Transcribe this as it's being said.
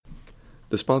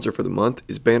The sponsor for the month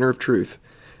is Banner of Truth.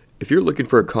 If you're looking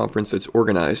for a conference that's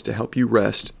organized to help you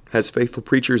rest, has faithful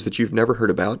preachers that you've never heard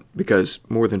about, because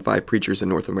more than 5 preachers in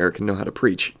North America know how to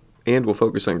preach, and will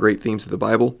focus on great themes of the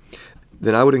Bible,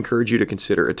 then I would encourage you to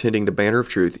consider attending the Banner of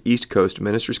Truth East Coast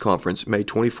Ministers Conference May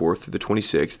 24th through the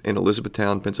 26th in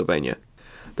Elizabethtown, Pennsylvania.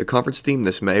 The conference theme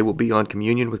this May will be on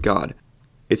communion with God.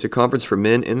 It's a conference for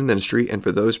men in the ministry and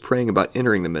for those praying about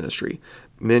entering the ministry.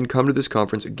 Men come to this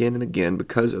conference again and again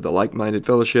because of the like-minded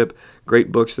fellowship,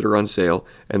 great books that are on sale,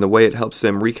 and the way it helps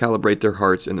them recalibrate their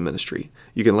hearts in the ministry.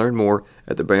 You can learn more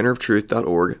at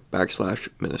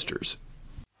thebanneroftruth.org/ministers.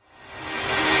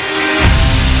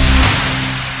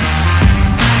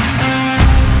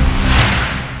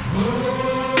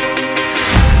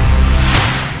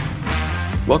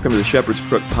 Welcome to the Shepherd's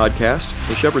Crook podcast.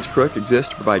 The Shepherd's Crook exists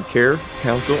to provide care,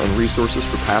 counsel, and resources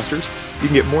for pastors. You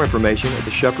can get more information at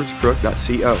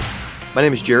theshepherdscrook.co. My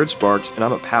name is Jared Sparks, and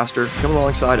I'm a pastor coming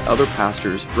alongside other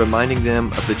pastors, reminding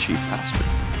them of the chief pastor.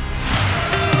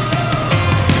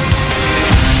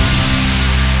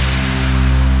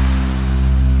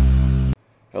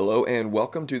 Hello, and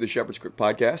welcome to the Shepherd's Crook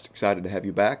podcast. Excited to have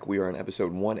you back. We are on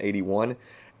episode 181.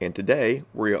 And today,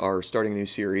 we are starting a new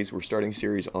series. We're starting a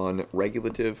series on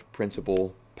regulative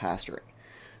principle pastoring.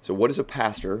 So what is a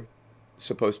pastor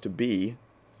supposed to be,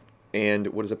 and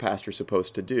what is a pastor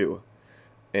supposed to do?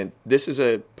 And this is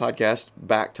a podcast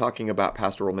back talking about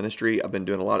pastoral ministry. I've been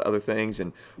doing a lot of other things,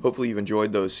 and hopefully you've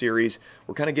enjoyed those series.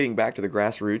 We're kind of getting back to the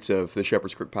grassroots of the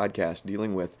Shepherd's Crook podcast,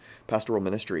 dealing with pastoral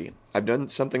ministry. I've done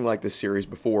something like this series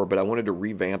before, but I wanted to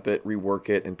revamp it, rework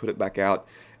it, and put it back out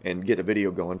and get a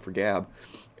video going for Gab.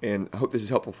 And I hope this is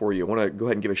helpful for you. I want to go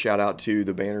ahead and give a shout out to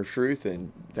the Banner of Truth,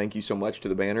 and thank you so much to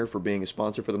the Banner for being a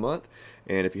sponsor for the month.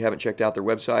 And if you haven't checked out their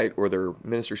website or their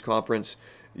ministers conference,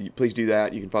 please do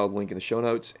that. You can follow the link in the show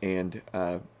notes and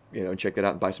check that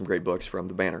out and buy some great books from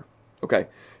the Banner. Okay,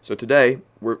 so today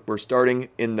we're starting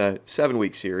in the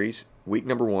 7-week series. Week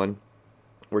number 1,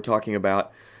 we're talking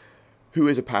about who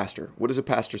is a pastor. What is a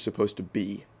pastor supposed to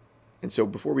be? And so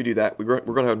before we do that, we're going to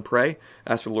go ahead and pray,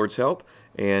 ask for the Lord's help,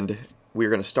 and we're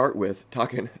going to start with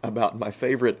talking about my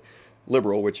favorite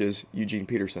liberal, which is Eugene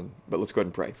Peterson. But let's go ahead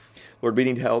and pray. Lord, we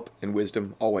need help and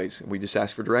wisdom always. We just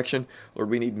ask for direction. Lord,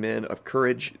 we need men of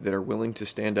courage that are willing to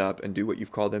stand up and do what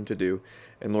you've called them to do.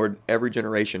 And Lord, every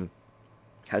generation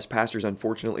has pastors,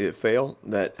 unfortunately, that fail,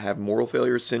 that have moral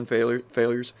failures, sin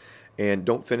failures, and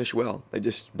don't finish well. They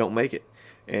just don't make it.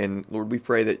 And Lord, we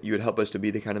pray that you would help us to be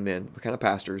the kind of men, the kind of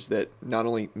pastors that not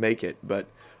only make it, but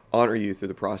honor you through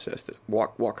the process, that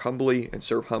walk humbly and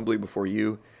serve humbly before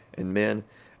you and men.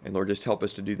 And Lord, just help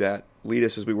us to do that. Lead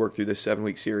us as we work through this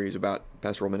 7-week series about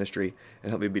pastoral ministry, and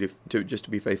help me to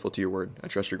be faithful to your word. I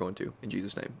trust you're going to. In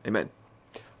Jesus' name, amen.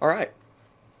 All right.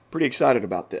 Pretty excited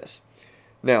about this.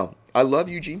 Now, I love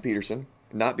Eugene Peterson,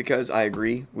 not because I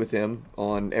agree with him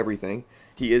on everything.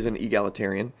 He is an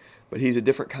egalitarian, but he's a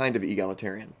different kind of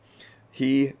egalitarian.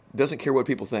 He doesn't care what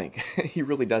people think. He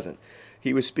really doesn't.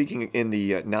 He was speaking in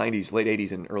the 90s, late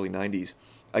 80s and early 90s,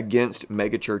 against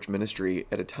megachurch ministry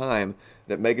at a time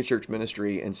that megachurch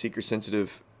ministry and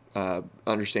seeker-sensitive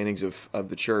understandings of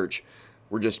the church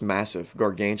were just massive,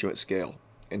 gargantuan scale.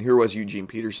 And here was Eugene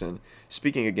Peterson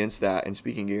speaking against that and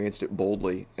speaking against it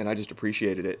boldly, and I just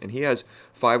appreciated it. And he has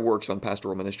 5 works on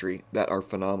pastoral ministry that are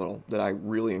phenomenal, that I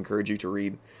really encourage you to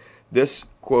read. This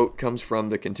quote comes from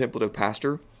The Contemplative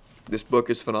Pastor. This book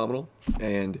is phenomenal,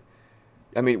 and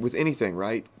I mean, with anything,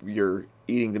 right? You're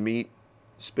eating the meat,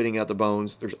 spitting out the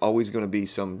bones. There's always going to be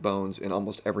some bones in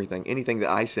almost everything. Anything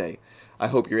that I say, I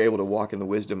hope you're able to walk in the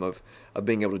wisdom of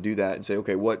being able to do that and say,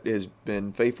 okay, what has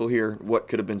been faithful here? What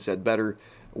could have been said better?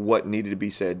 What needed to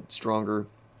be said stronger?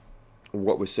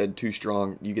 What was said too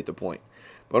strong? You get the point.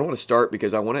 But I want to start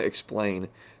because I want to explain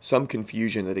some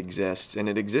confusion that exists, and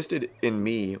it existed in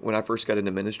me when I first got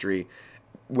into ministry.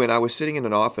 When I was sitting in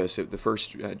an office at the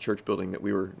first church building that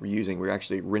we were using, we were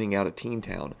actually renting out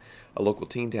a local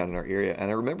teen town in our area.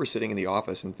 And I remember sitting in the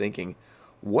office and thinking,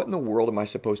 what in the world am I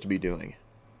supposed to be doing?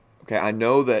 Okay, I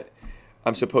know that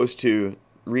I'm supposed to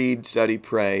read, study,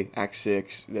 pray, Acts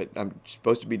 6, that I'm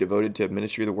supposed to be devoted to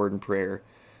ministry of the word and prayer.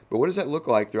 But what does that look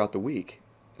like throughout the week?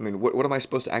 I mean, what am I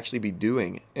supposed to actually be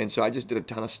doing? And so I just did a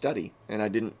ton of study, and I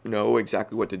didn't know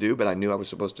exactly what to do, but I knew I was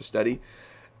supposed to study.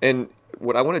 And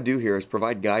what I want to do here is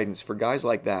provide guidance for guys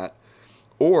like that,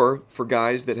 or for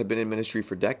guys that have been in ministry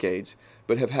for decades,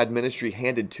 but have had ministry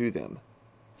handed to them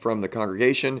from the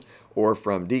congregation or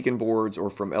from deacon boards or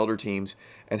from elder teams,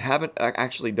 and haven't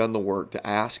actually done the work to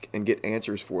ask and get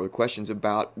answers for the questions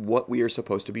about what we are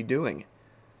supposed to be doing.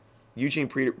 Eugene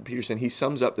Peterson, he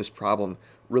sums up this problem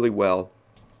really well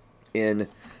in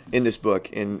this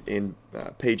book in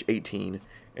page 18,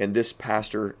 and this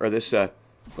pastor or this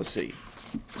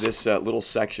this little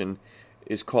section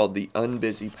is called the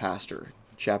Unbusy Pastor,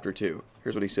 chapter 2.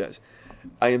 Here's what he says.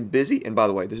 I am busy, and by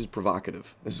the way, this is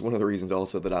provocative. This is one of the reasons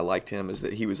also that I liked him, is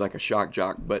that he was like a shock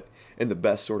jock, but in the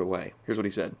best sort of way. Here's what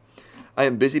he said. I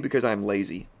am busy because I am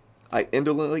lazy. I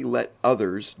indolently let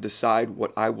others decide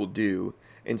what I will do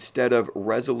instead of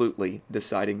resolutely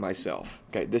deciding myself.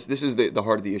 Okay, this is the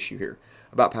heart of the issue here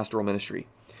about pastoral ministry.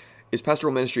 Is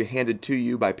pastoral ministry handed to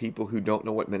you by people who don't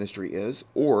know what ministry is?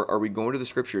 Or are we going to the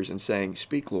scriptures and saying,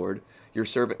 speak, Lord, your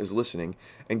servant is listening,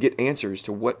 and get answers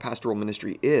to what pastoral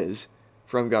ministry is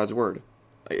from God's word?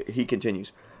 He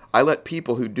continues, I let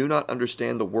people who do not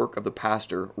understand the work of the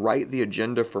pastor write the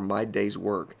agenda for my day's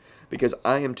work because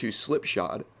I am too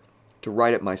slipshod to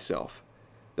write it myself.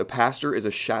 The pastor is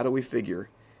a shadowy figure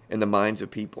in the minds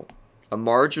of people, a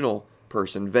marginal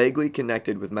person vaguely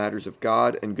connected with matters of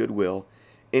God and goodwill.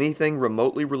 Anything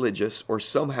remotely religious or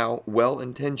somehow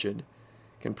well-intentioned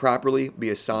can properly be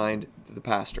assigned to the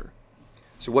pastor.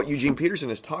 So what Eugene Peterson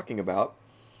is talking about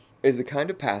is the kind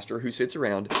of pastor who sits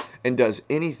around and does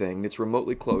anything that's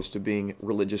remotely close to being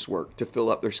religious work to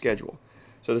fill up their schedule.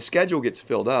 So the schedule gets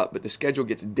filled up, but the schedule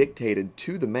gets dictated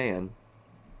to the man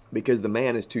because the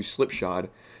man is too slipshod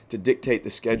to dictate the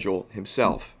schedule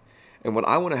himself. And what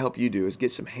I want to help you do is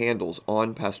get some handles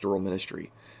on pastoral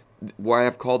ministry. Why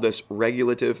I've called this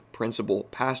regulative principle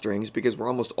pastoring is because we're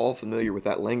almost all familiar with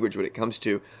that language when it comes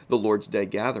to the Lord's Day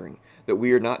gathering, that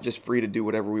we are not just free to do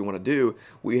whatever we want to do,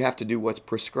 we have to do what's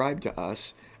prescribed to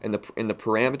us, and the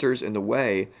parameters and the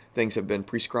way things have been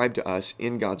prescribed to us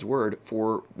in God's Word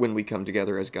for when we come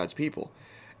together as God's people.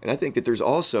 And I think that there's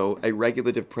also a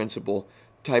regulative principle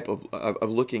type of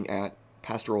looking at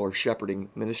pastoral or shepherding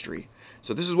ministry.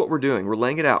 So this is what we're doing. We're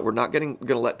laying it out. We're not going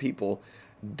to let people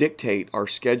dictate our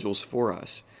schedules for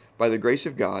us. By the grace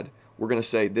of God, we're going to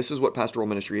say this is what pastoral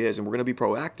ministry is, and we're going to be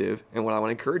proactive. And what I want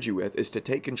to encourage you with is to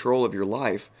take control of your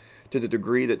life to the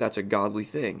degree that that's a godly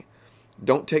thing.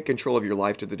 Don't take control of your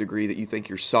life to the degree that you think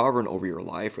you're sovereign over your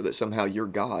life or that somehow you're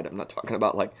God. I'm not talking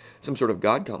about like some sort of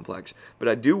God complex, but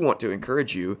I do want to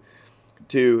encourage you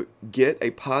to get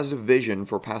a positive vision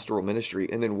for pastoral ministry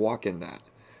and then walk in that,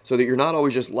 so that you're not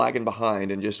always just lagging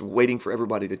behind and just waiting for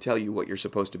everybody to tell you what you're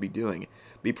supposed to be doing.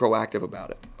 Be proactive about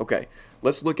it. Okay,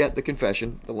 let's look at the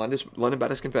confession, the London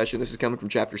Baptist Confession. This is coming from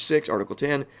chapter 6, Article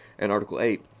 10, and Article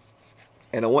 8.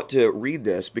 And I want to read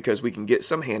this because we can get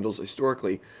some handles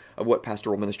historically of what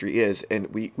pastoral ministry is, and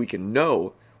we can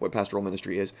know what pastoral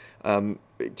ministry is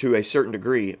to a certain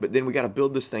degree, but then we got to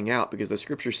build this thing out because the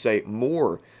scriptures say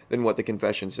more than what the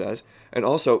confession says. And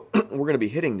also, we're going to be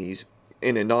hitting these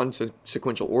in a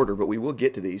non-sequential order, but we will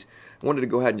get to these. I wanted to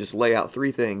go ahead and just lay out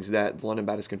 3 things that the London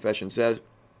Baptist Confession says,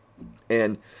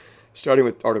 and starting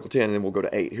with Article 10, and then we'll go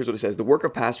to 8. Here's what it says. The work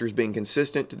of pastors being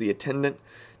consistent to the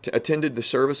attended the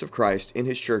service of Christ in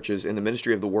his churches in the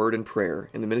ministry of the word and prayer,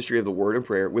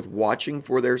 with watching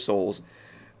for their souls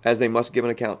as they must give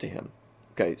an account to him.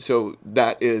 Okay, so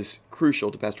that is crucial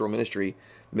to pastoral ministry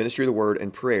of the word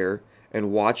and prayer,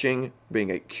 and watching,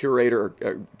 being a curator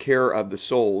or care of the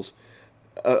souls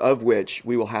of which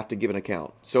we will have to give an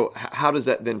account. So how does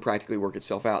that then practically work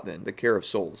itself out then? The care of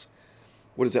souls.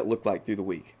 What does that look like through the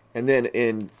week? And then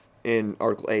in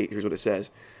Article 8, here's what it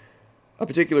says. A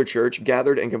particular church,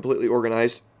 gathered and completely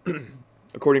organized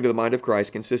according to the mind of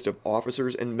Christ, consists of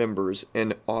officers and members,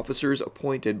 and officers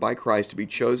appointed by Christ to be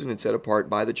chosen and set apart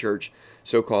by the church,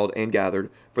 so called and gathered,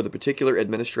 for the particular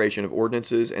administration of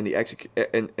ordinances and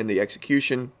the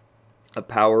execution of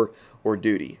power or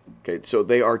duty. Okay, so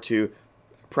they are to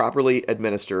properly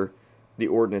administer the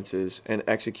ordinances and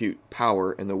execute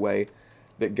power in the way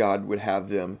that God would have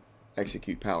them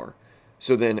execute power.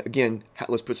 So then, again,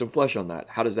 let's put some flesh on that.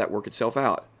 How does that work itself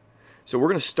out? So we're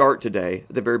going to start today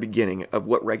at the very beginning of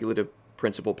what regulative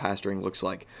principle pastoring looks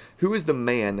like. Who is the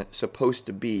man supposed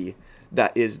to be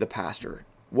that is the pastor?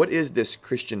 What is this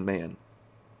Christian man?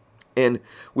 And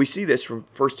we see this from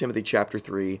 1 Timothy chapter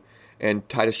 3, and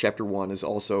Titus chapter 1 is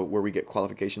also where we get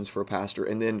qualifications for a pastor.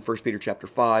 And then 1 Peter chapter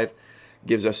 5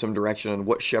 gives us some direction on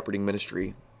what shepherding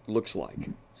ministry looks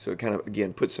like. So it kind of,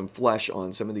 again, puts some flesh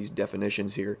on some of these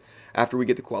definitions here. After we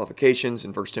get the qualifications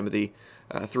in 1 Timothy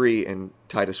 3 and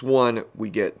Titus 1,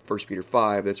 we get 1 Peter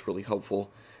 5. That's really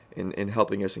helpful in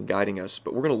helping us and guiding us.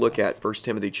 But we're going to look at 1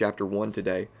 Timothy chapter 1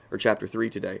 today, or chapter 3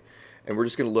 today, and we're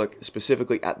just going to look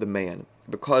specifically at the man.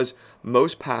 Because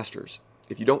most pastors,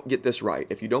 if you don't get this right,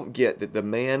 if you don't get that the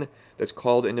man that's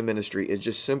called into ministry is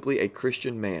just simply a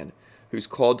Christian man who's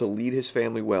called to lead his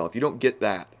family well, if you don't get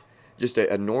that, just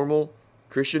a normal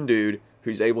Christian dude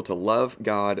who's able to love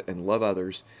God and love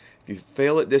others, If you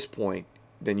fail at this point,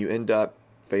 then you end up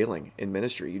failing in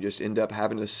ministry. You just end up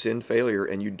having a sin failure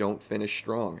and you don't finish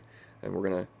strong. And we're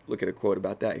going to look at a quote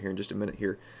about that here in just a minute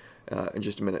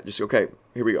Okay,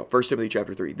 here we go. 1 Timothy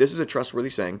chapter 3. This is a trustworthy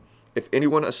saying. If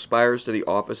anyone aspires to the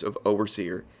office of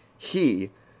overseer,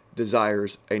 he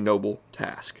desires a noble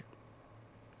task.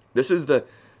 This is the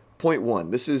point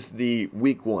one. This is the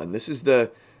week one. This is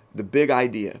the big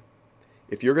idea.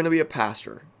 If you're going to be a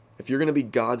pastor, if you're going to be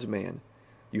God's man,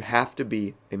 you have to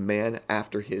be a man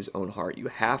after his own heart. You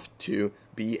have to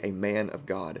be a man of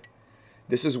God.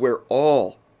 This is where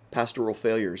all pastoral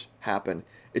failures happen.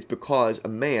 It's because a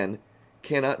man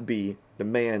cannot be the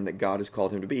man that God has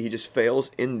called him to be. He just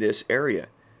fails in this area,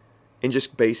 in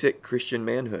just basic Christian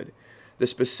manhood. The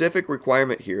specific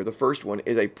requirement here, the first one,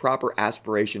 is a proper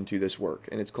aspiration to this work,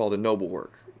 and it's called a noble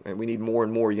work. And we need more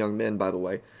and more young men, by the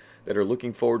way, that are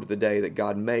looking forward to the day that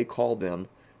God may call them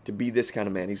to be this kind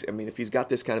of man. If he's got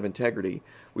this kind of integrity,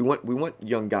 we want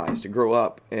young guys to grow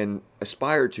up and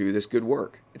aspire to this good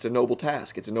work. It's a noble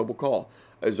task. It's a noble call.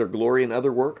 Is there glory in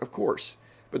other work? Of course.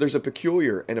 But there's a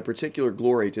peculiar and a particular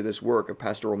glory to this work of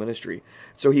pastoral ministry.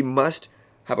 So he must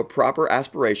have a proper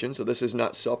aspiration. So this is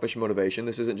not selfish motivation.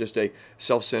 This isn't just a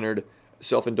self-centered,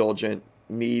 self-indulgent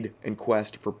need and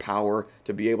quest for power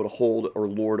to be able to hold or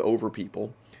lord over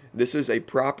people. This is a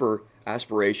proper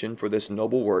aspiration for this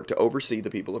noble work to oversee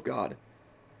the people of God.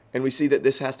 And we see that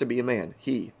this has to be a man,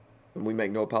 he. And we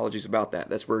make no apologies about that.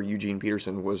 That's where Eugene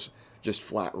Peterson was just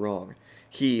flat wrong.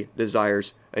 He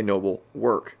desires a noble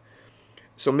work.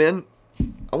 So men,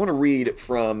 I want to read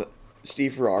from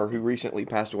Steve Farrar, who recently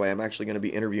passed away. I'm actually going to be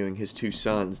interviewing his two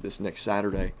sons this next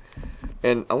Saturday.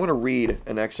 And I want to read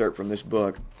an excerpt from this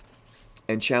book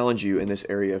and challenge you in this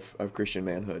area of Christian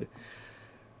manhood.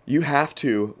 You have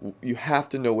to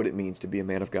know what it means to be a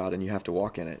man of God, and you have to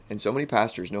walk in it. And so many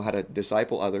pastors know how to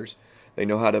disciple others. They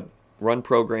know how to run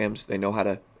programs. They know how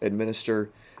to administer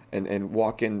and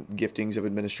walk in giftings of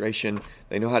administration.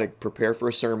 They know how to prepare for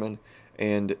a sermon,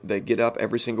 and they get up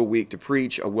every single week to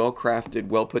preach a well-crafted,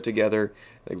 well-put-together.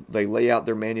 They lay out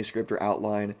their manuscript or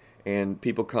outline, and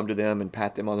people come to them and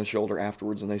pat them on the shoulder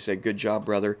afterwards, and they say, "Good job,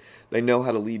 brother." They know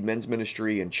how to lead men's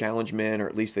ministry and challenge men, or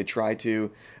at least they try to.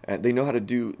 They know how to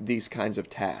do these kinds of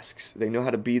tasks. They know how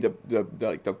to be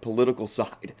the political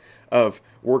side of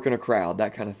working a crowd,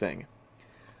 that kind of thing.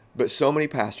 But so many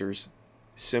pastors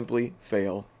simply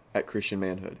fail at Christian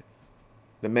manhood.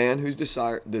 The man who's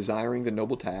desiring the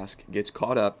noble task gets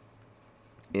caught up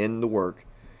in the work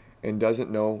and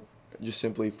doesn't know, just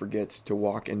simply forgets to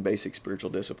walk in basic spiritual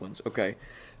disciplines. Okay,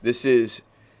 this is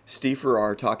Steve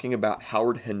Farrar talking about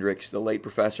Howard Hendricks, the late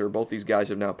professor. Both these guys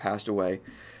have now passed away.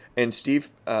 And Steve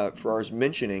Farrar's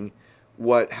mentioning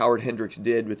what Howard Hendricks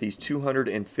did with these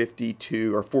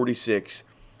 252 or 46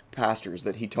 pastors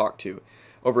that he talked to.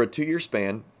 Over a 2-year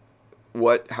span,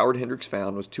 what Howard Hendricks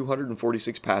found was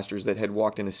 246 pastors that had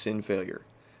walked in a sin failure.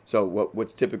 So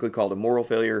what's typically called a moral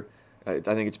failure, I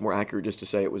think it's more accurate just to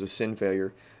say it was a sin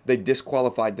failure. They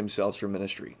disqualified themselves from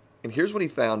ministry. And here's what he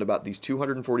found about these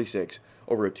 246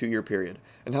 over a 2-year period.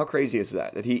 And how crazy is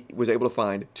that? That he was able to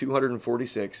find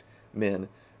 246 men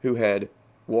who had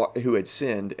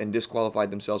sinned and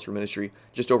disqualified themselves from ministry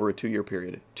just over a 2-year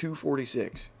period.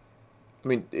 246. I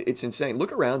mean, it's insane.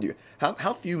 Look around you.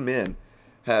 How few men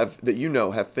have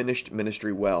finished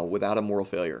ministry well without a moral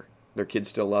failure? Their kids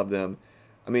still love them.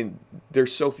 I mean,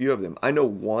 there's so few of them. I know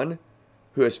one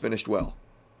who has finished well.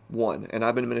 One. And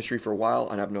I've been in ministry for a while,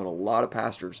 and I've known a lot of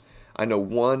pastors. I know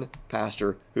one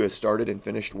pastor who has started and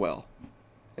finished well.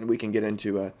 And we can get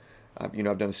into I've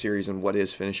done a series on what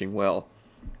is finishing well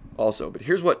also. But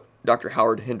here's what Dr.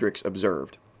 Howard Hendricks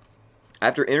observed.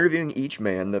 After interviewing each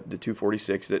man, the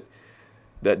 246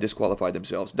 that disqualified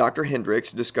themselves, Dr.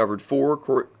 Hendricks discovered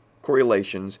 4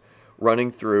 correlations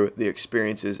running through the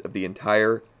experiences of the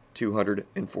entire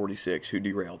 246 who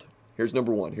derailed. Here's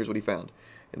number 1. Here's what he found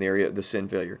in the area of the sin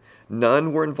failure.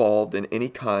 None were involved in any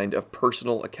kind of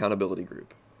personal accountability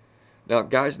group. Now,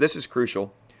 guys, this is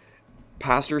crucial.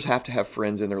 Pastors have to have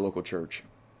friends in their local church.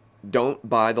 Don't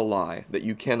buy the lie that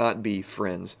you cannot be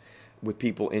friends with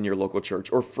people in your local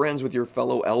church or friends with your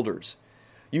fellow elders.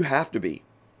 You have to be.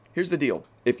 Here's the deal.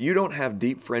 If you don't have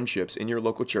deep friendships in your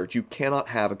local church, you cannot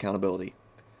have accountability.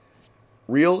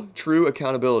 Real, true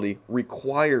accountability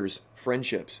requires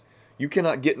friendships. You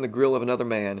cannot get in the grill of another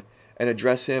man and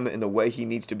address him in the way he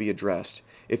needs to be addressed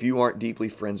if you aren't deeply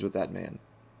friends with that man.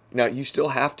 Now, you still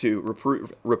have to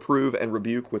reprove and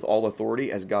rebuke with all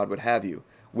authority as God would have you,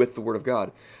 with the Word of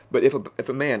God. But if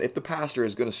the pastor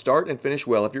is going to start and finish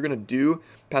well, if you're going to do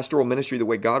pastoral ministry the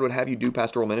way God would have you do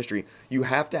pastoral ministry, you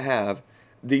have to have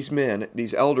these men,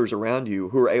 these elders around you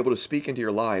who are able to speak into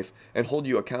your life and hold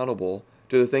you accountable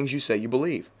to the things you say you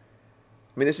believe.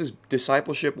 I mean, this is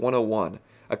discipleship 101.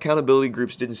 Accountability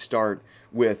groups didn't start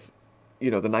with, the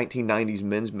 1990s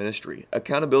men's ministry.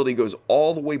 Accountability goes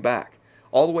all the way back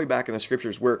in the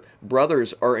scriptures, where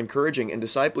brothers are encouraging and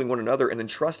discipling one another and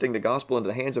entrusting the gospel into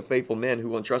the hands of faithful men who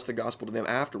will entrust the gospel to them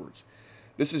afterwards.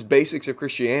 This is basics of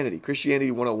Christianity.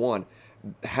 Christianity 101.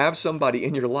 Have somebody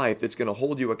in your life that's going to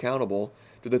hold you accountable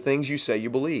to the things you say you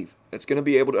believe. That's going to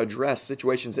be able to address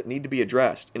situations that need to be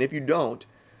addressed. And if you don't,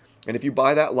 and if you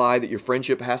buy that lie that your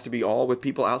friendship has to be all with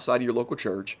people outside of your local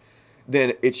church,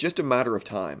 then it's just a matter of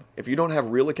time. If you don't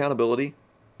have real accountability,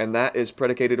 and that is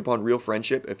predicated upon real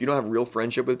friendship, if you don't have real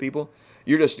friendship with people,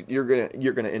 you're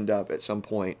gonna end up at some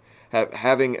point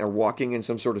having or walking in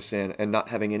some sort of sin and not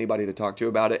having anybody to talk to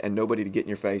about it, and nobody to get in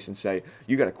your face and say,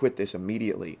 you got to quit this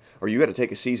immediately, or you got to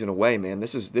take a season away, man.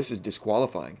 This is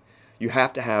disqualifying. You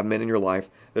have to have men in your life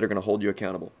that are going to hold you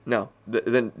accountable. Now,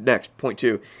 then next, point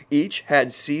 2, each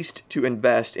had ceased to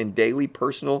invest in daily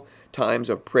personal times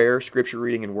of prayer, scripture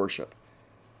reading, and worship.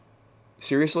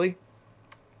 Seriously?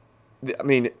 I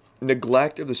mean,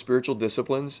 neglect of the spiritual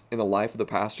disciplines in the life of the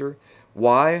pastor.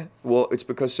 Why? Well, it's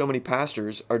because so many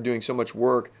pastors are doing so much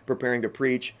work preparing to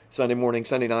preach Sunday morning,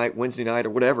 Sunday night, Wednesday night, or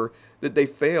whatever, that they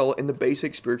fail in the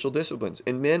basic spiritual disciplines.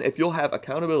 And men, if you'll have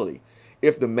accountability,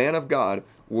 if the man of God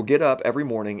will get up every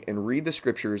morning and read the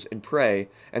scriptures and pray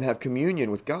and have communion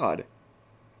with God,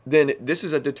 then this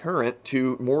is a deterrent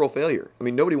to moral failure. I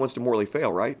mean, nobody wants to morally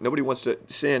fail, right? Nobody wants to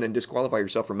sin and disqualify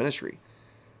yourself from ministry.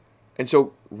 And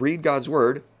so read God's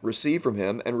word, receive from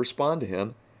him, and respond to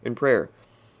him in prayer.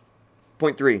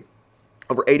 Point 3,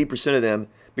 over 80% of them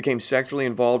became sexually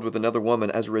involved with another woman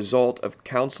as a result of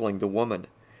counseling the woman.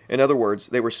 In other words,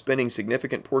 they were spending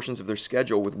significant portions of their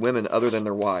schedule with women other than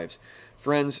their wives.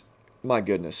 Friends, my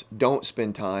goodness, don't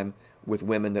spend time with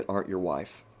women that aren't your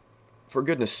wife. For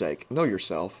goodness sake, know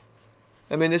yourself.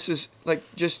 I mean, this is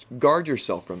just guard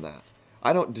yourself from that.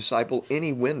 I don't disciple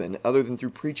any women other than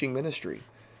through preaching ministry.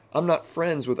 I'm not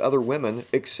friends with other women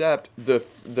except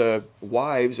the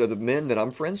wives of the men that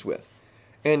I'm friends with.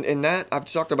 And that,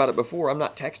 I've talked about it before, I'm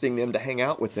not texting them to hang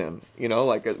out with them. We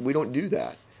don't do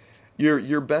that.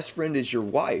 Your best friend is your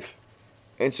wife.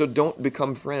 And so don't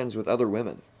become friends with other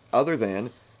women. Other than,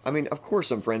 of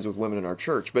course I'm friends with women in our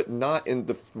church, but not in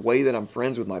the way that I'm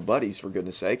friends with my buddies, for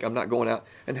goodness sake. I'm not going out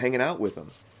and hanging out with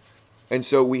them. And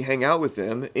so we hang out with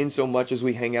them in so much as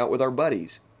we hang out with our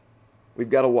buddies. We've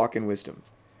got to walk in wisdom.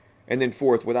 And then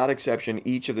fourth, without exception,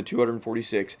 each of the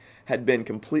 246 had been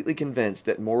completely convinced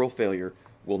that moral failure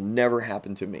will never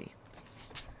happen to me.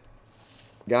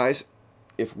 Guys,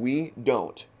 if we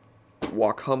don't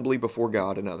walk humbly before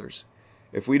God and others,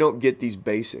 if we don't get these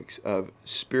basics of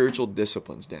spiritual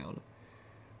disciplines down,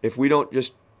 if we don't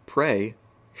just pray,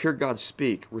 hear God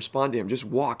speak, respond to him, just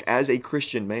walk as a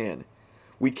Christian man,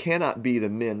 we cannot be the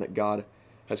men that God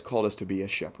has called us to be as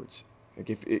shepherds.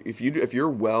 If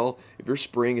your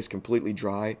spring is completely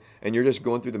dry and you're just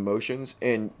going through the motions,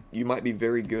 and you might be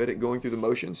very good at going through the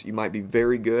motions, you might be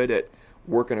very good at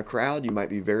working a crowd, you might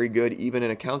be very good even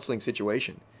in a counseling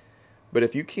situation. But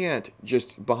if you can't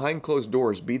just behind closed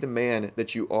doors be the man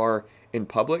that you are in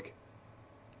public,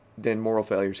 then moral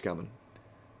failure is coming.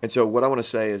 And so what I want to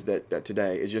say is that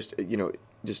today is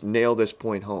just nail this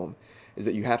point home, is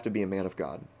that you have to be a man of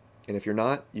God. And if you're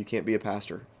not, you can't be a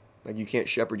pastor. You can't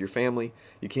shepherd your family.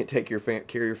 You can't take care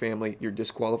of your family. You're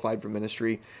disqualified from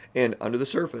ministry. And under the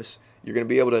surface, you're going to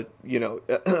be able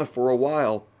to, for a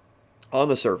while, on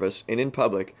the surface and in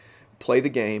public, play the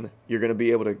game. You're going to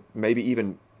be able to maybe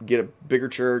even get a bigger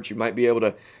church. You might be able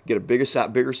to get a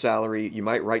bigger salary. You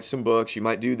might write some books. You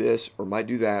might do this or might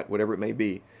do that, whatever it may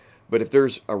be. But if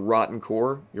there's a rotten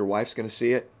core, your wife's going to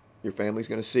see it. Your family's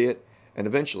going to see it. And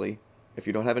eventually, if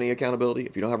you don't have any accountability,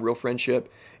 if you don't have real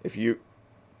friendship, if you're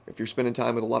spending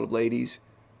time with a lot of ladies,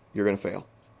 you're going to fail.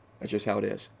 That's just how it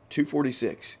is.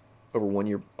 246 over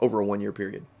a 1 year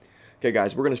period. Okay,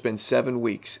 guys, we're going to spend 7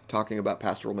 weeks talking about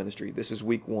pastoral ministry. This is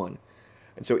week 1.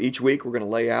 And so each week we're going to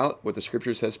lay out what the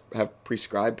scriptures have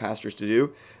prescribed pastors to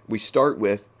do. We start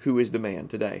with who is the man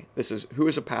today. This is who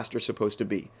is a pastor supposed to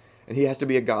be. And he has to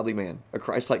be a godly man, a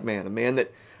Christ-like man, a man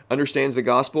that understands the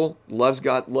gospel, loves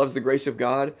God, loves the grace of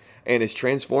God, and is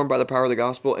transformed by the power of the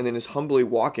gospel, and then is humbly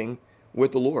walking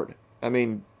with the Lord.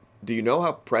 Do you know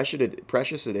how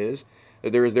precious it is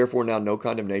that there is therefore now no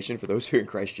condemnation for those who are in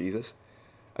Christ Jesus?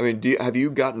 Have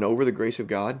you gotten over the grace of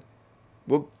God?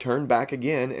 Well, turn back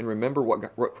again and remember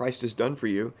what Christ has done for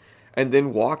you, and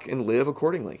then walk and live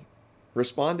accordingly.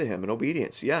 Respond to him in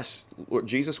obedience. Yes, Lord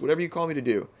Jesus, whatever you call me to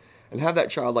do. and have that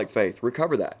childlike faith.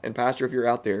 Recover that. And Pastor, if you're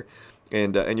out there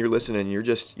and you're listening, and you're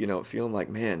just, feeling like,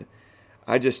 man,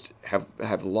 I just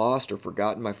have lost or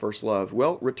forgotten my first love.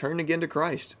 Well, return again to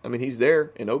Christ. I mean, He's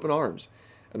there in open arms.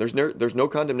 And there's no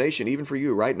condemnation even for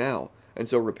you right now. And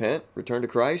so repent, return to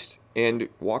Christ, and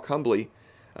walk humbly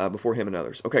before Him and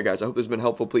others. Okay, guys, I hope this has been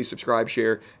helpful. Please subscribe,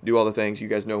 share, do all the things. You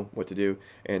guys know what to do.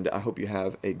 And I hope you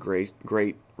have a great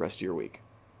rest of your week.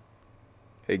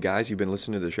 Hey guys, you've been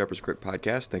listening to the Shepherd's Crook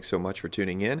podcast. Thanks so much for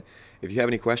tuning in. If you have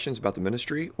any questions about the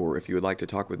ministry, or if you would like to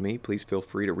talk with me, please feel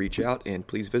free to reach out, and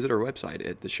please visit our website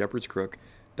at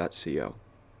theshepherdscrook.co.